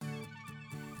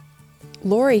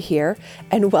Lori here,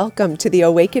 and welcome to the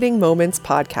Awakening Moments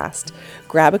podcast.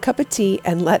 Grab a cup of tea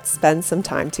and let's spend some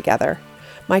time together.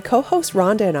 My co-host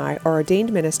Rhonda and I are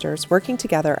ordained ministers working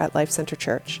together at Life Center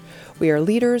Church. We are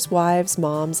leaders, wives,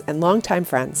 moms, and longtime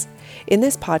friends. In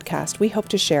this podcast, we hope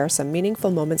to share some meaningful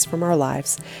moments from our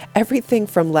lives, everything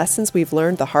from lessons we've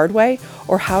learned the hard way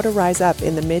or how to rise up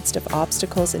in the midst of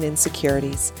obstacles and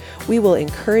insecurities. We will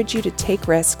encourage you to take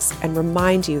risks and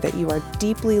remind you that you are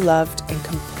deeply loved and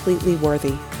completely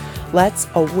worthy. Let's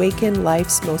awaken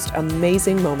life's most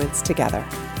amazing moments together.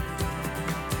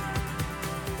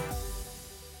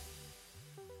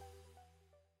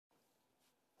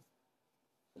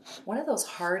 One of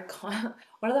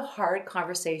the hard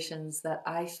conversations that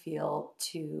I feel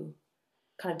to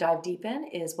kind of dive deep in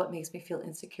is what makes me feel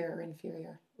insecure or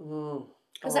inferior.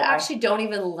 Because I actually don't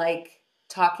even like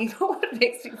talking about what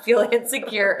makes me feel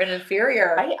insecure and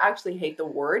inferior. I actually hate the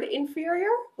word inferior.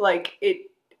 Like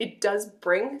it does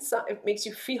bring some, it makes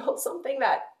you feel something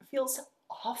that feels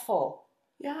awful.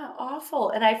 Yeah, awful.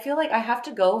 And I feel like I have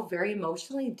to go very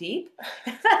emotionally deep.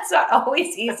 That's not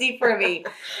always easy for me.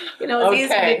 It's easy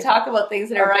to talk about things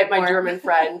that are all right, my German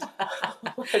friend.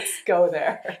 Let's go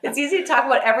there. It's easy to talk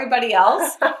about everybody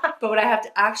else, but when I have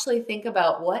to actually think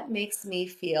about what makes me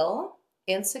feel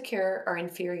insecure or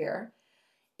inferior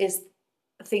is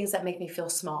things that make me feel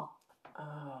small.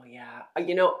 Oh, yeah.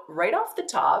 Right off the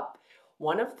top,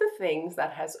 one of the things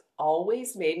that has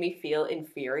always made me feel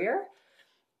inferior,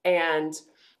 and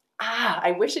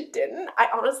I wish it didn't, I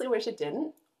honestly wish it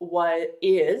didn't,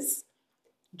 is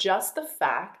just the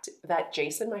fact that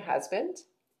Jason, my husband,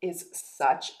 is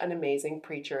such an amazing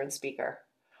preacher and speaker.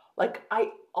 Like,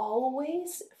 I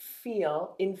always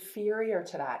feel inferior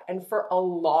to that. And for a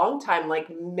long time, like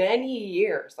many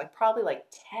years, like probably like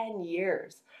 10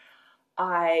 years,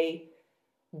 I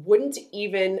wouldn't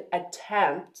even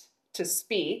attempt to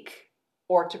speak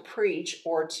or to preach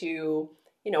or to,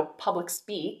 public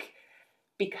speak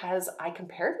because I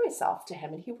compared myself to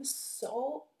him, and he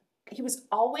was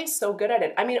always so good at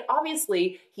it. I mean,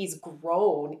 obviously he's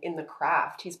grown in the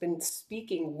craft. He's been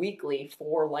speaking weekly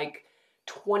for like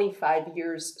 25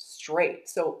 years straight.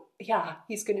 So yeah,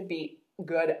 he's going to be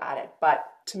good at it. But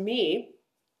to me,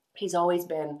 he's always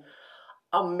been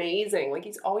amazing. Like,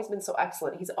 he's always been so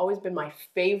excellent. He's always been my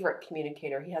favorite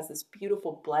communicator. He has this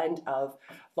beautiful blend of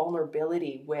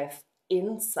vulnerability with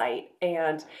insight,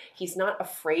 and he's not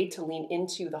afraid to lean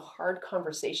into the hard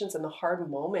conversations and the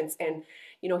hard moments. And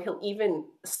he'll even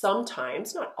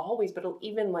sometimes, not always, but he'll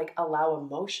even like allow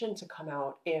emotion to come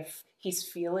out if he's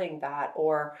feeling that.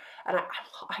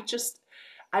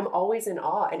 I'm always in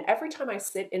awe. And every time I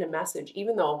sit in a message,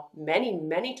 even though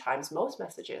many times, most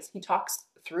messages, he talks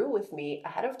through with me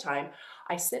ahead of time,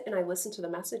 I sit and I listen to the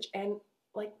message, and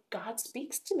like, God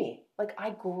speaks to me. Like, I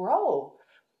grow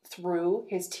through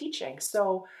his teaching.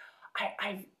 So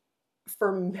I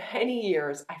for many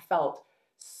years, I felt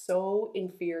so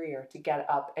inferior to get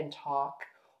up and talk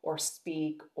or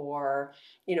speak or,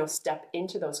 step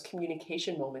into those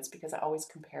communication moments because I always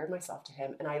compared myself to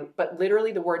him. But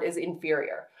literally the word is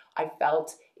inferior. I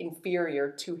felt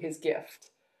inferior to his gift.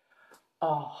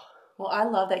 Oh. Well, I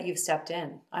love that you've stepped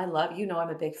in. I'm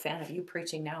a big fan of you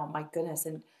preaching now. My goodness.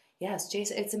 And yes,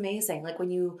 Jason, it's amazing. Like, when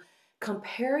you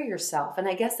compare yourself, and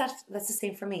I guess that's the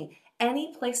same for me.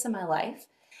 Any place in my life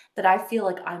that I feel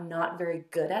like I'm not very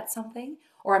good at something,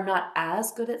 or I'm not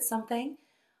as good at something,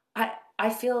 I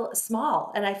feel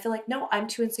small, and I feel like, no, I'm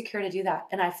too insecure to do that.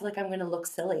 And I feel like I'm going to look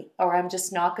silly, or I'm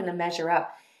just not going to measure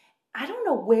up. I don't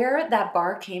know where that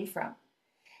bar came from.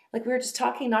 Like, we were just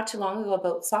talking not too long ago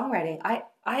about songwriting.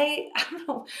 I don't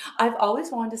know. I've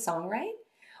always wanted to songwrite,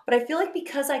 but I feel like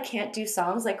because I can't do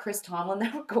songs like Chris Tomlin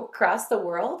that would go across the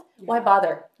world, why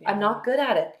bother? Yeah. I'm not good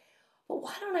at it. But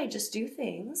why don't I just do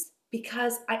things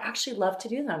because I actually love to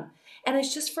do them? And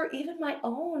it's just for even my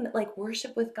own like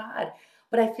worship with God.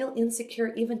 But I feel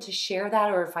insecure even to share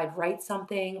that, or if I'd write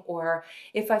something, or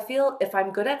if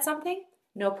I'm good at something,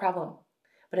 no problem.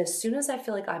 But as soon as I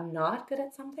feel like I'm not good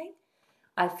at something,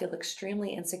 I feel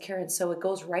extremely insecure. And so it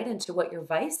goes right into what your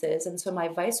vice is. And so my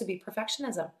vice would be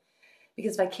perfectionism.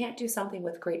 Because if I can't do something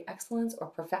with great excellence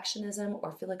or perfectionism,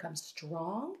 or feel like I'm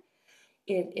strong,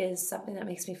 it is something that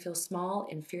makes me feel small,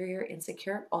 inferior,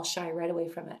 insecure. I'll shy right away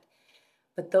from it.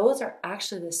 But those are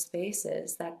actually the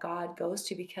spaces that God goes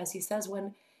to, because he says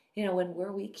when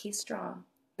we're weak, he's strong.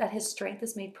 That his strength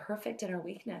is made perfect in our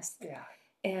weakness. Yeah.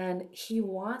 And he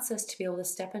wants us to be able to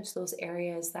step into those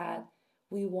areas that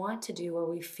we want to do, or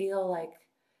we feel like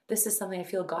this is something I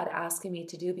feel God asking me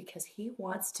to do, because he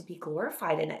wants to be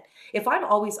glorified in it. If I'm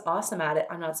always awesome at it,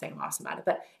 I'm not saying I'm awesome at it,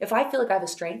 but if I feel like I have a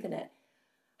strength in it,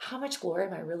 how much glory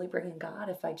am I really bringing God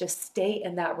if I just stay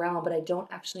in that realm, but I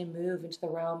don't actually move into the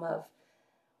realm of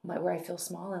where I feel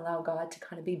small and allow God to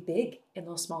kind of be big in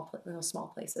those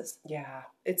small places. Yeah,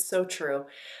 it's so true.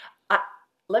 I,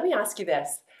 Let me ask you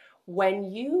this.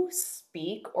 When you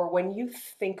speak or when you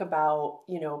think about,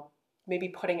 maybe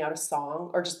putting out a song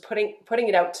or just putting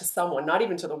it out to someone, not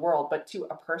even to the world, but to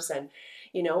a person,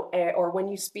 or when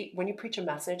you speak, when you preach a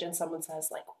message and someone says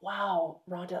like, "Wow,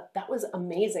 Rhonda, that was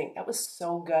amazing. That was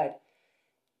so good."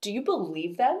 Do you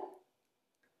believe them?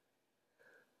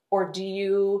 Or do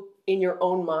you, in your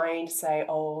own mind, say,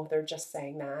 "Oh, they're just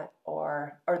saying that,"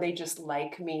 or "Are they just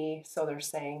like me, so they're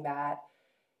saying that?"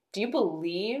 Do you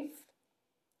believe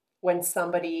when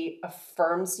somebody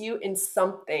affirms you in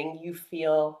something you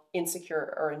feel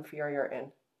insecure or inferior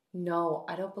in? No,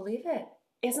 I don't believe it.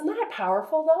 Isn't that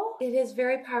powerful though? It is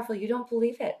very powerful. You don't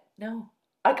believe it. No.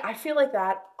 Like I feel like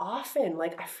that often.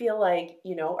 Like I feel like,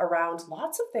 around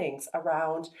lots of things,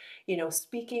 around,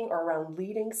 speaking or around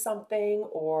leading something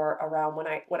or around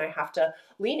when I have to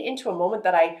lean into a moment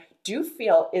that I do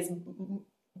feel is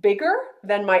bigger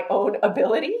than my own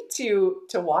ability to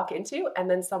walk into, and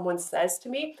then someone says to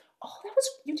me, "Oh,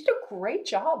 you did a great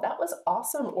job. That was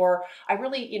awesome." Or I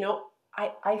really,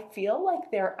 I feel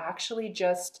like they're actually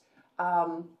just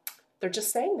they're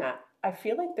just saying that. I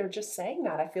feel like they're just saying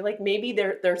that. I feel like maybe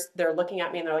they're looking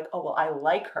at me and they're like, "Oh, well, I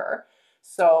like her,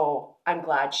 so I'm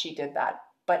glad she did that."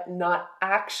 But not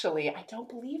actually. I don't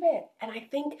believe it. And I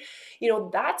think,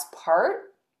 that's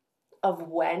part of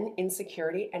when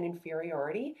insecurity and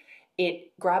inferiority,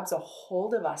 it grabs a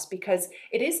hold of us, because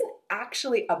it isn't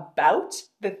actually about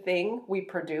the thing we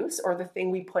produce or the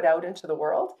thing we put out into the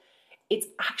world. It's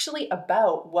actually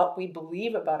about what we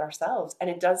believe about ourselves. And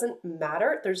it doesn't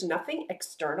matter. There's nothing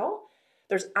external.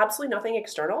 There's absolutely nothing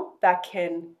external that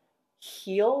can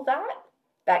heal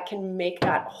that can make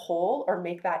that whole or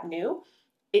make that new.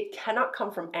 It cannot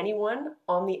come from anyone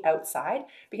on the outside,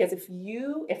 because if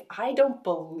I don't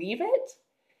believe it,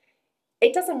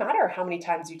 it doesn't matter how many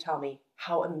times you tell me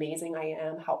how amazing I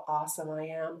am, how awesome I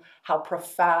am, how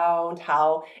profound,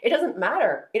 it doesn't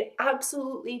matter. It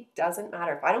absolutely doesn't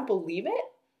matter. If I don't believe it,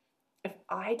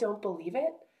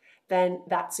 then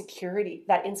that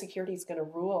insecurity is going to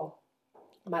rule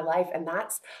my life. And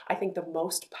that's, I think, the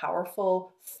most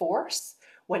powerful force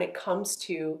when it comes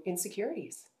to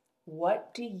insecurities.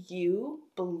 What do you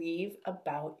believe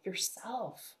about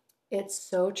yourself? It's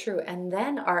so true. And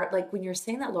then like when you're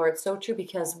saying that, Laura, it's so true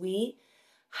because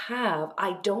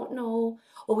I don't know,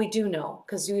 well, we do know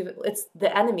because it's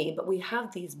the enemy, but we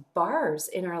have these bars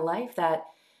in our life that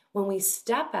when we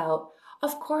step out,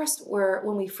 of course,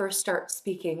 when we first start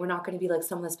speaking, we're not going to be like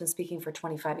someone that's been speaking for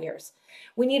 25 years.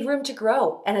 We need room to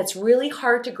grow. And it's really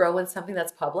hard to grow in something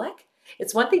that's public.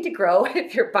 It's one thing to grow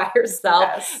if you're by yourself,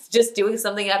 Yes. just doing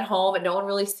something at home and no one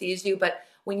really sees you. But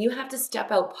when you have to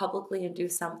step out publicly and do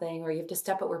something, or you have to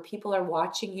step out where people are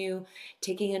watching you,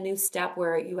 taking a new step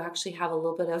where you actually have a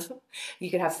little bit of, you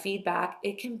can have feedback,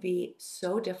 it can be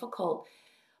so difficult.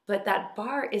 But that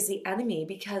bar is the enemy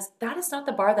because that is not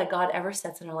the bar that God ever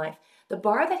sets in our life. The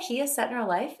bar that He has set in our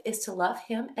life is to love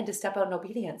Him and to step out in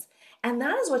obedience. And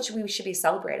that is what we should be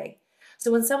celebrating.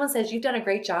 So when someone says, "You've done a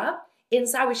great job,"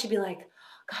 inside we should be like,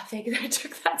 "God, thank you that I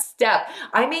took that step."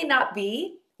 I may not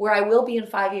be where I will be in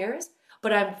 5 years,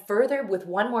 but I'm further with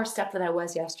one more step than I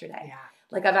was yesterday. Yeah.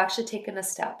 Like I've actually taken a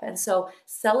step. And so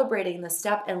celebrating the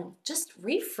step and just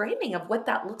reframing of what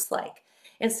that looks like.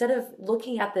 Instead of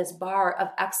looking at this bar of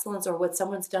excellence or what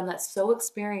someone's done that's so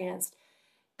experienced,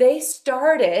 they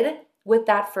started with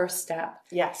that first step.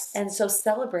 Yes. And so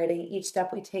celebrating each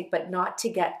step we take, but not to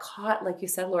get caught, like you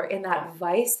said, Laura, in that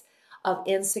vice of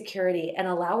insecurity and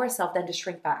allow ourselves then to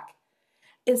shrink back.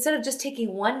 Instead of just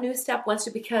taking one new step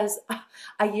because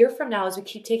a year from now, as we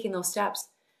keep taking those steps,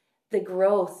 the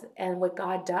growth and what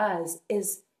God does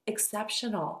is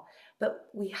exceptional. But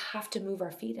we have to move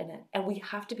our feet in it, and we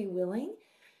have to be willing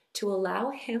to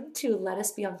allow Him to let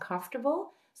us be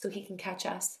uncomfortable so He can catch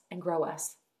us and grow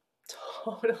us.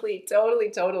 Totally,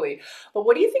 totally, totally. But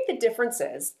what do you think the difference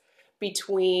is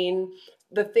between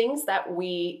the things that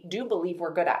we do believe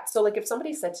we're good at? So like if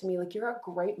somebody said to me, like, "You're a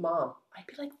great mom," I'd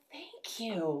be like, "Thank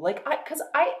you." Like because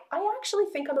I actually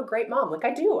think I'm a great mom. Like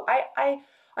I do.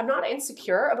 I'm not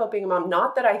insecure about being a mom.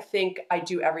 Not that I think I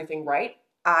do everything right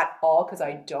at all, because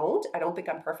I don't. I don't think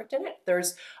I'm perfect in it.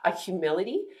 There's a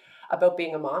humility about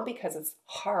being a mom because it's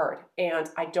hard and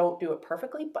I don't do it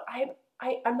perfectly, but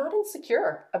I'm not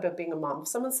insecure about being a mom. If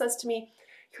someone says to me,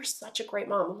 "You're such a great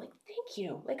mom," I'm like, "Thank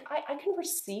you." Like I can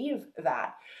receive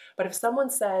that. But if someone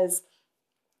says,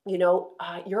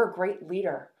 "You're a great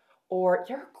leader," or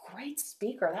 "You're a great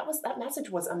speaker," that message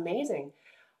was amazing.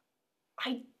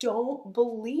 I don't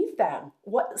believe them.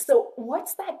 So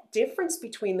what's that difference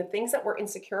between the things that we're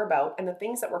insecure about and the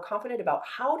things that we're confident about?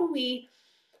 How do we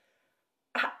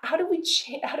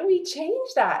change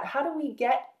that? How do we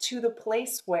get to the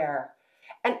place where,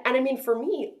 and I mean, for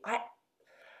me,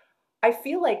 I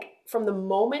feel like from the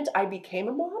moment I became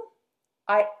a mom,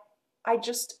 I I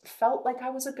just felt like I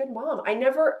was a good mom. I've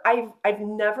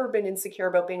never been insecure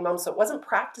about being a mom, so it wasn't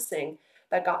practicing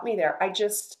that got me there. I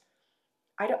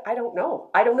don't know.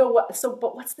 I don't know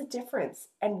but what's the difference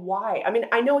and why? I mean,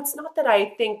 I know it's not that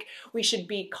I think we should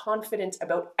be confident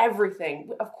about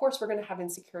everything. Of course, we're going to have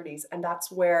insecurities, and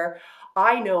that's where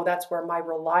my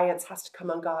reliance has to come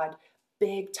on God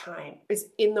big time, is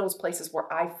in those places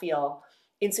where I feel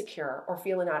insecure or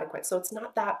feel inadequate. So it's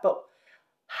not that, but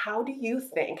how do you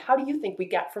think we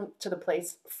get from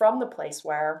the place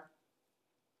where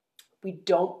we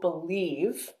don't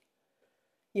believe,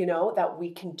 that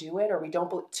we can do it, or we don't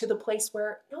believe, to the place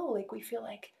where no, like we feel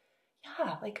like,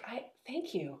 yeah, like I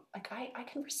thank you, like I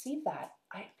can receive that.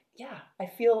 I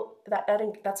feel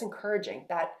that's encouraging.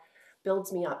 That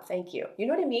builds me up. Thank you. You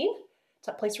know what I mean? It's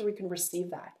a place where we can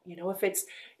receive that. If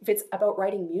it's about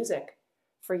writing music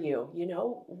for you,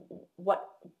 what,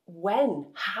 when,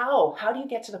 how do you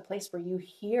get to the place where you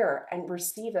hear and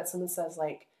receive that someone says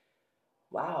like,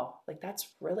 wow, like that's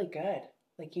really good.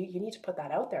 Like you need to put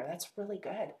that out there. That's really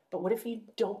good. But what if you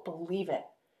don't believe it?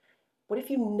 What if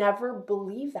you never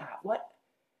believe that?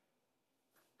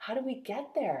 How do we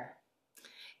get there?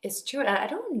 It's true. And I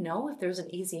don't know if there's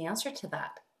an easy answer to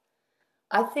that.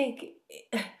 I think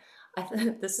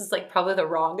this is like probably the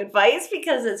wrong advice,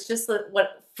 because it's just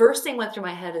what first thing went through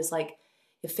my head is like,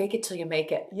 you fake it till you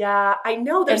make it. Yeah, I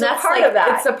know there's And a that's part like, of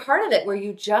that. it's a part of it where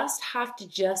you just have to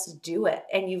just do it.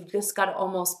 And you've just got to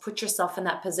almost put yourself in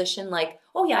that position like,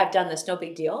 oh yeah, I've done this, no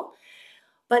big deal.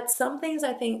 But some things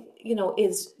I think,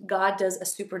 is God does a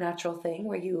supernatural thing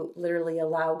where you literally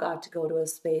allow God to go to a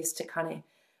space to kind of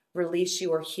release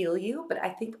you or heal you. But I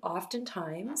think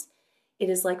oftentimes it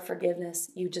is like forgiveness.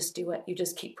 You just do it. You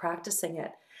just keep practicing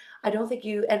it. I don't think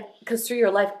and because through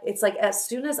your life, it's like as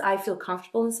soon as I feel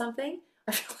comfortable in something,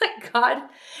 I feel like God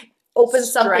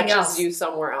opens something else you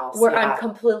somewhere else where I'm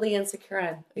completely insecure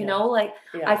in, like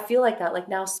Yeah. I feel like that, like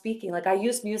now speaking, like I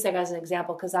use music as an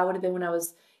example, because that would have been when I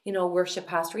was, worship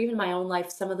pastor, even my own life,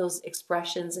 some of those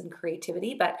expressions and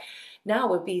creativity, but now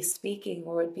it would be speaking,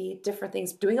 or it would be different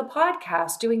things, doing a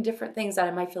podcast, doing different things that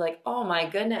I might feel like, oh my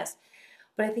goodness.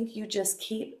 But I think you just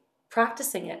keep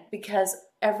practicing it, because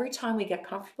every time we get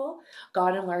comfortable,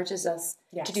 God enlarges us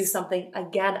to do something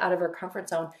again out of our comfort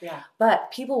zone. Yeah.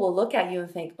 But people will look at you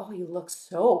and think, oh, you look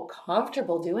so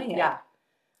comfortable doing it. Yeah.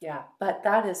 Yeah. But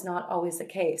that is not always the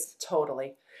case.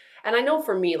 Totally. And I know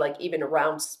for me, like even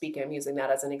around speaking, I'm using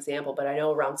that as an example, but I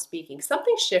know around speaking,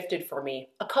 something shifted for me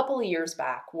a couple of years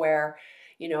back where,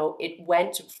 it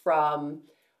went from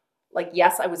like,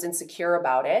 yes, I was insecure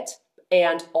about it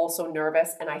and also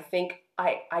nervous. And I think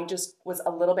I just was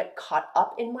a little bit caught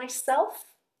up in myself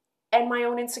and my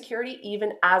own insecurity,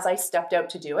 even as I stepped out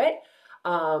to do it.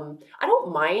 I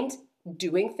don't mind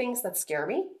doing things that scare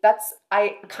me.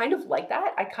 I kind of like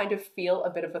that. I kind of feel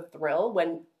a bit of a thrill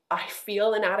when I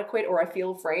feel inadequate or I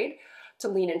feel afraid to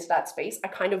lean into that space. I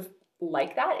kind of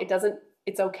like that.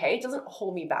 It's okay. It doesn't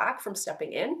hold me back from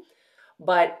stepping in.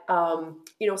 But,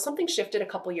 something shifted a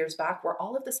couple years back where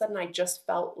all of a sudden I just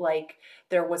felt like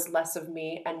there was less of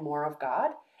me and more of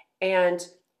God. And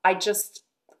I just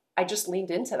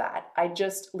leaned into that. I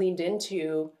just leaned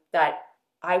into that.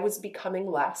 I was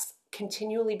becoming less,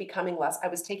 continually becoming less. I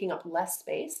was taking up less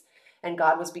space, and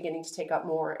God was beginning to take up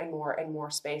more and more and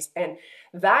more space. And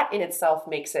that in itself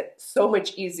makes it so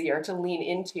much easier to lean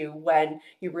into when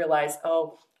you realize,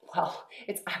 oh, well,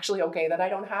 it's actually okay that I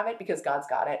don't have it because God's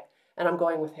got it. And I'm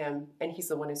going with him, and he's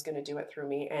the one who's going to do it through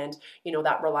me. And,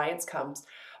 that reliance comes.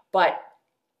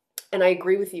 And I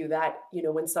agree with you that,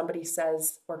 when somebody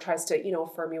says or tries to,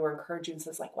 affirm you or encourage you and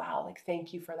says like, wow, like,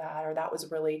 thank you for that. Or that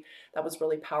was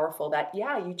really powerful, that,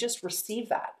 yeah, you just receive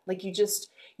that. Like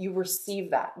you receive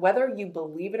that, whether you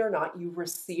believe it or not, you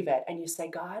receive it. And you say,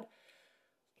 God,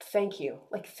 thank you.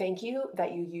 Like, thank you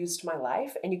that you used my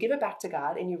life, and you give it back to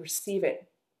God and you receive it.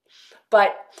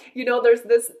 But, there's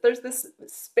this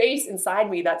space inside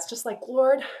me that's just like,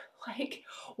 Lord, like,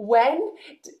 when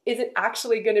is it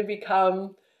actually going to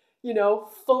become,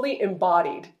 fully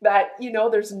embodied, that,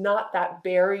 there's not that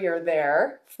barrier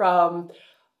there from,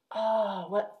 oh,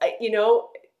 what,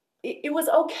 it was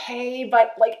okay,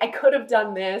 but like I could have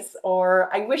done this, or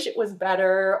I wish it was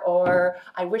better, or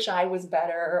I wish I was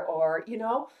better, or,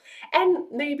 and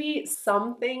maybe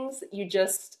some things you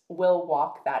just will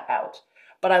walk that out.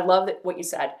 But I love what you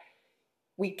said.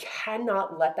 we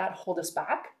cannot let that hold us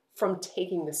back from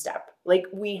taking the step. Like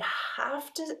we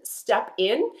have to step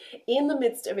in the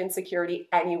midst of insecurity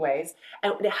anyways.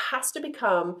 And it has to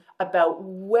become about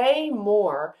way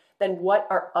more than what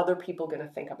are other people going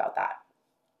to think about that.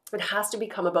 It has to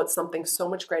become about something so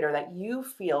much greater that you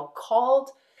feel called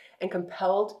and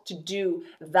compelled to do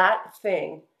that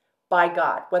thing by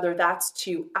God, whether that's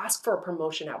to ask for a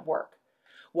promotion at work,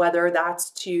 whether that's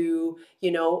to,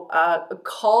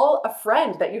 call a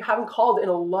friend that you haven't called in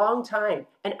a long time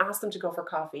and ask them to go for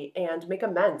coffee and make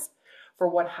amends for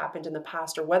what happened in the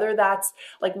past, or whether that's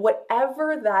like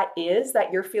whatever that is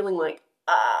that you're feeling like,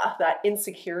 that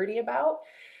insecurity about,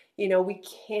 we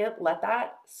can't let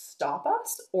that stop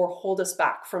us or hold us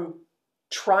back from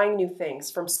trying new things,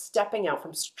 from stepping out,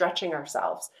 from stretching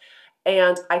ourselves.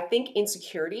 And I think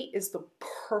insecurity is the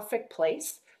perfect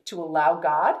place to allow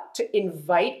God, to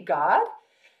invite God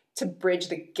to bridge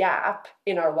the gap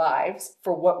in our lives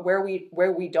for where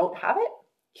we don't have it.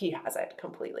 He has it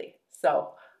completely.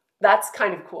 So that's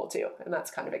kind of cool too, and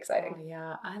that's kind of exciting. Oh,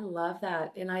 yeah, I love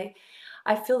that. And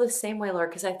I feel the same way, Laura,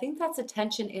 because I think that's a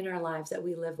tension in our lives that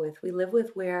we live with. We live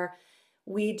with where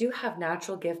we do have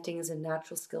natural giftings and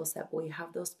natural skill set, but we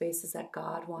have those spaces that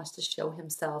God wants to show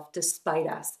himself despite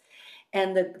us.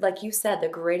 And like you said, the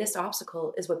greatest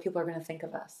obstacle is what people are going to think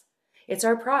of us. It's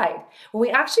our pride. When we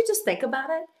actually just think about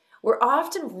it, we're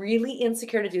often really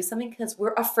insecure to do something because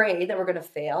we're afraid that we're going to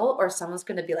fail or someone's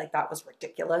going to be like, that was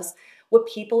ridiculous. What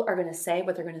people are going to say,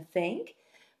 what they're going to think.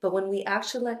 But when we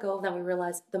actually let go of that, we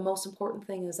realize the most important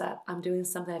thing is that I'm doing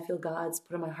something I feel God's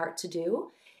put in my heart to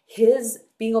do. His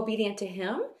being obedient to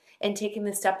him and taking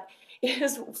this step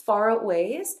is far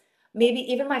outweighs maybe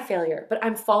even my failure, but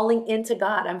I'm falling into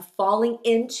God. I'm falling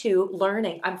into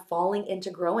learning. I'm falling into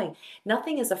growing.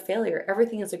 Nothing is a failure.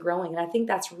 Everything is a growing. And I think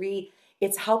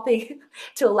it's helping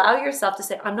to allow yourself to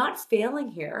say, I'm not failing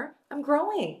here. I'm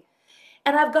growing.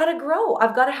 And I've got to grow.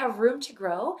 I've got to have room to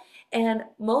grow. And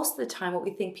most of the time, what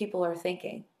we think people are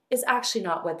thinking is actually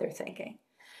not what they're thinking.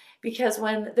 Because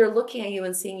when they're looking at you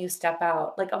and seeing you step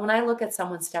out, like when I look at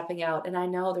someone stepping out and I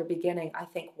know they're beginning, I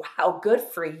think, wow, good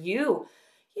for you.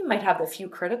 You might have a few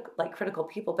critical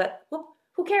people, but well,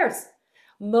 who cares?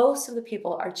 Most of the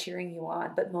people are cheering you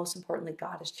on, but most importantly,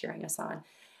 God is cheering us on.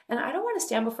 And I don't want to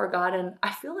stand before God. And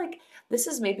I feel like this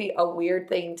is maybe a weird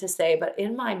thing to say, but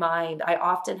in my mind, I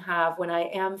often have when I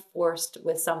am forced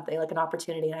with something like an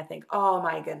opportunity and I think, oh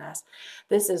my goodness,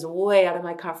 this is way out of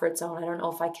my comfort zone. I don't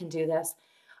know if I can do this.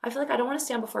 I feel like I don't want to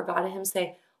stand before God and him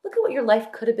say, look at what your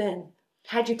life could have been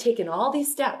had you taken all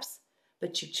these steps,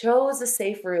 but you chose a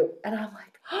safe route. And I'm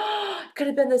like, oh, it could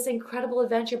have been this incredible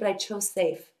adventure, but I chose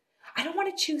safe. I don't want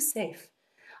to choose safe.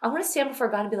 I want to stand before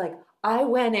God and be like, I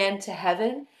went into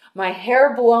heaven, my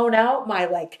hair blown out,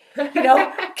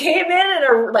 came in and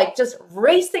are like just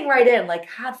racing right in, like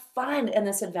had fun in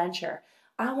this adventure.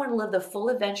 I want to live the full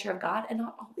adventure of God and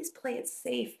not always play it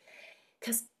safe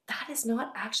because that is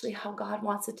not actually how God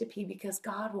wants it to be, because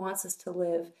God wants us to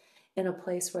live in a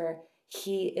place where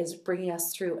he is bringing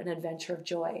us through an adventure of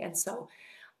joy. And so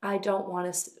I don't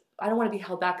want to be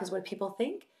held back because what people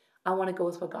think. I want to go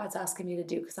with what God's asking me to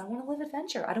do because I want to live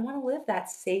adventure. I don't want to live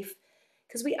that safe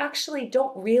because we actually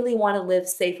don't really want to live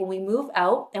safe. When we move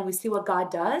out and we see what God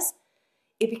does,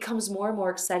 it becomes more and more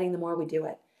exciting the more we do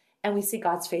it. And we see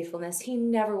God's faithfulness. He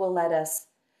never will let us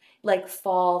like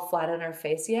fall flat on our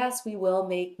face. Yes, we will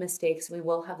make mistakes. We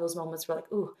will have those moments where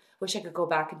like, ooh, wish I could go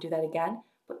back and do that again.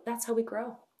 But that's how we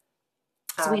grow.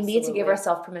 So Absolutely. we need to give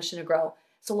ourselves permission to grow.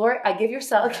 So Laura, I give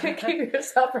yourself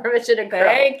permission to grow.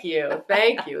 Thank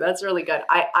you. That's really good.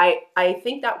 I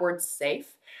think that word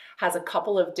safe has a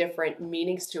couple of different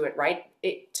meanings to it, right?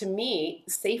 To me,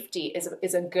 safety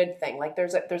is a good thing. Like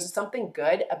there's something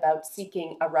good about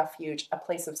seeking a refuge, a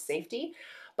place of safety.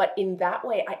 But in that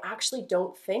way, I actually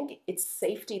don't think it's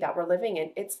safety that we're living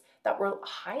in. It's that we're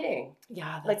hiding.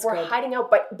 Yeah, that's like we're good. Hiding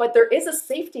out. But there is a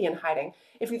safety in hiding.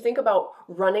 If you think about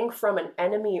running from an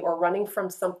enemy or running from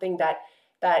something that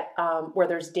where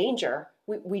there's danger,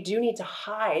 we do need to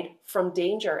hide from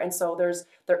danger. And so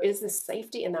there is this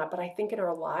safety in that. But I think in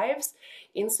our lives,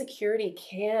 inferiority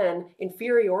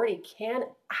can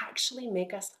actually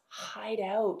make us hide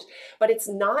out. But it's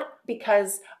not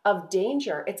because of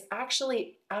danger. It's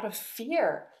actually out of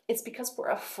fear. It's because we're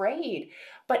afraid.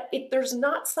 But there's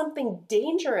not something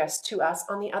dangerous to us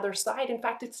on the other side. In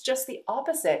fact, it's just the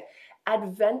opposite.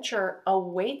 Adventure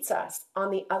awaits us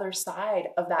on the other side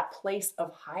of that place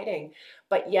of hiding,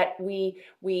 but yet we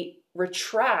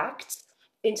retract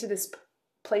into this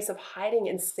place of hiding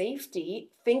and safety,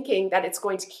 thinking that it's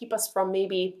going to keep us from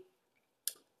maybe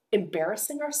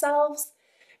embarrassing ourselves,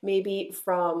 maybe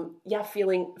from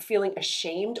feeling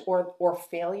ashamed or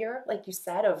failure, like you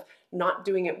said, of not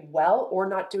doing it well or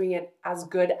not doing it as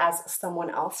good as someone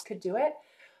else could do it.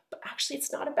 But actually,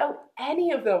 it's not about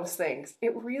any of those things.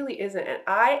 It really isn't. And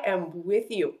I am with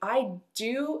you. I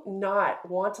do not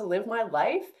want to live my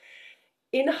life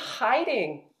in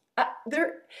hiding.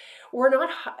 We're not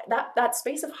that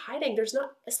space of hiding. There's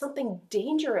not something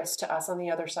dangerous to us on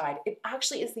the other side. It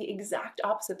actually is the exact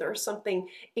opposite. There is something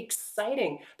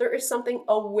exciting. There is something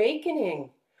awakening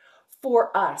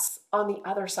for us on the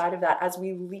other side of that, as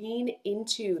we lean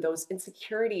into those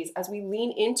insecurities, as we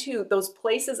lean into those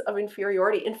places of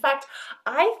inferiority. In fact,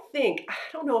 I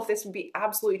don't know if this would be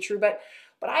absolutely true, but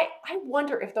I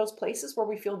wonder if those places where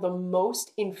we feel the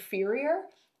most inferior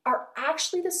are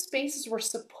actually the spaces we're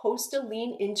supposed to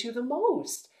lean into the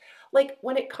most. Like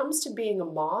when it comes to being a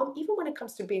mom, even when it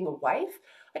comes to being a wife,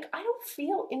 like I don't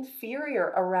feel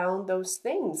inferior around those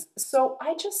things. So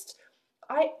I just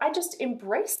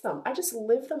embrace them. I just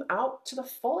live them out to the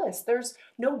fullest. There's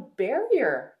no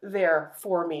barrier there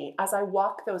for me as I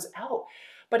walk those out.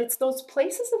 But it's those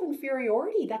places of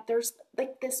inferiority that there's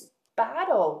like this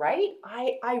battle, right?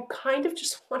 I kind of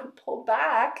just want to pull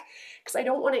back because I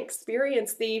don't want to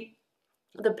experience the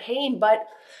pain. But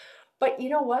you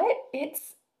know what?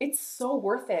 It's so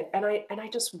worth it. And I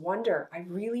just wonder, I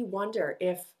really wonder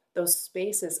if those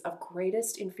spaces of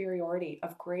greatest inferiority,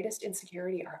 of greatest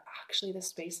insecurity are actually the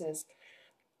spaces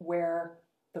where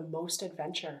the most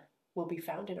adventure will be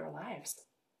found in our lives,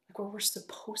 like where we're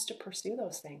supposed to pursue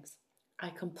those things. I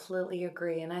completely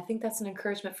agree. And I think that's an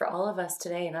encouragement for all of us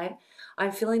today. And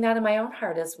I'm feeling that in my own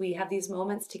heart as we have these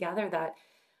moments together, that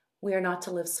we are not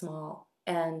to live small.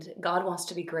 And God wants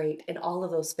to be great in all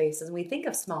of those spaces. And we think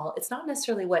of small, it's not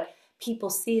necessarily what people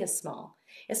see as small.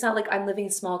 It's not like I'm living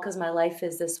small because my life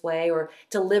is this way, or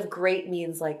to live great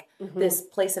means like this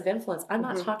place of influence. I'm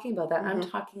not talking about that. I'm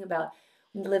talking about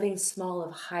living small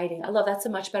of hiding. I love that's a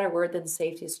much better word than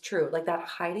safety. Is true. Like that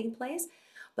hiding place,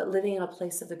 but living in a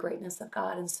place of the greatness of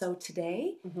God. And so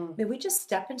today, may we just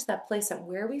step into that place that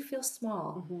where we feel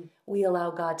small, we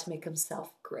allow God to make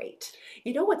himself great.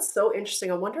 You know what's so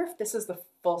interesting? I wonder if this is the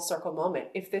full circle moment,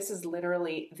 if this is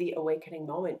literally the awakening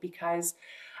moment, because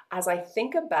as I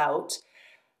think about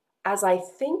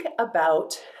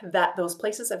that, those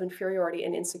places of inferiority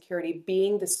and insecurity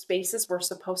being the spaces we're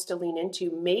supposed to lean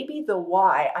into, maybe the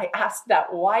why, I asked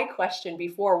that why question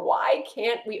before, why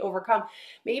can't we overcome?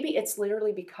 Maybe it's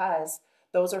literally because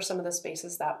those are some of the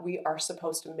spaces that we are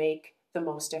supposed to make the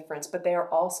most difference, but they are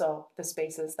also the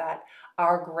spaces that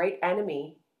our great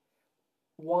enemy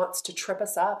wants to trip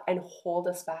us up and hold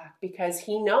us back, because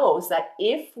he knows that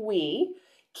if we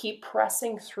keep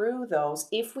pressing through those,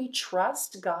 if we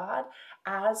trust God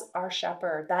as our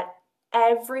shepherd, that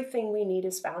everything we need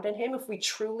is found in him, if we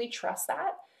truly trust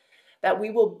that we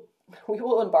will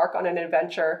embark on an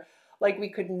adventure like we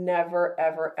could never,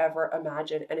 ever, ever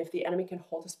imagine. And if the enemy can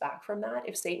hold us back from that,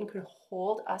 if Satan can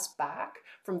hold us back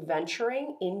from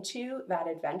venturing into that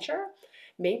adventure,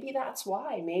 maybe that's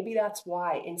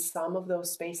why in some of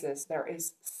those spaces there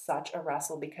is such a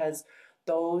wrestle, because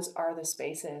those are the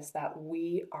spaces that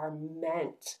we are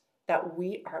meant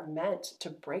to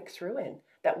break through in,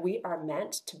 that we are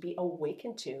meant to be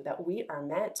awakened to, that we are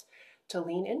meant to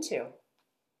lean into.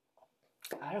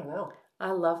 I don't know.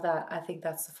 I love that. I think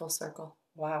that's the full circle.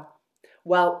 Wow.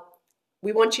 Well,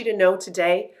 we want you to know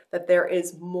today that there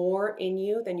is more in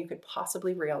you than you could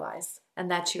possibly realize. And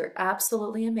that you're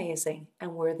absolutely amazing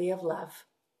and worthy of love.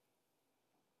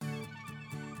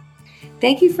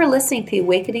 Thank you for listening to the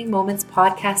Awakening Moments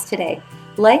podcast today.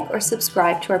 Like or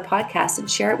subscribe to our podcast and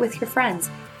share it with your friends.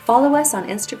 Follow us on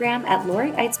Instagram at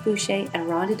Lori Eitz Boucher and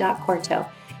Rhonda.Corto.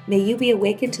 May you be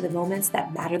awakened to the moments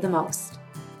that matter the most.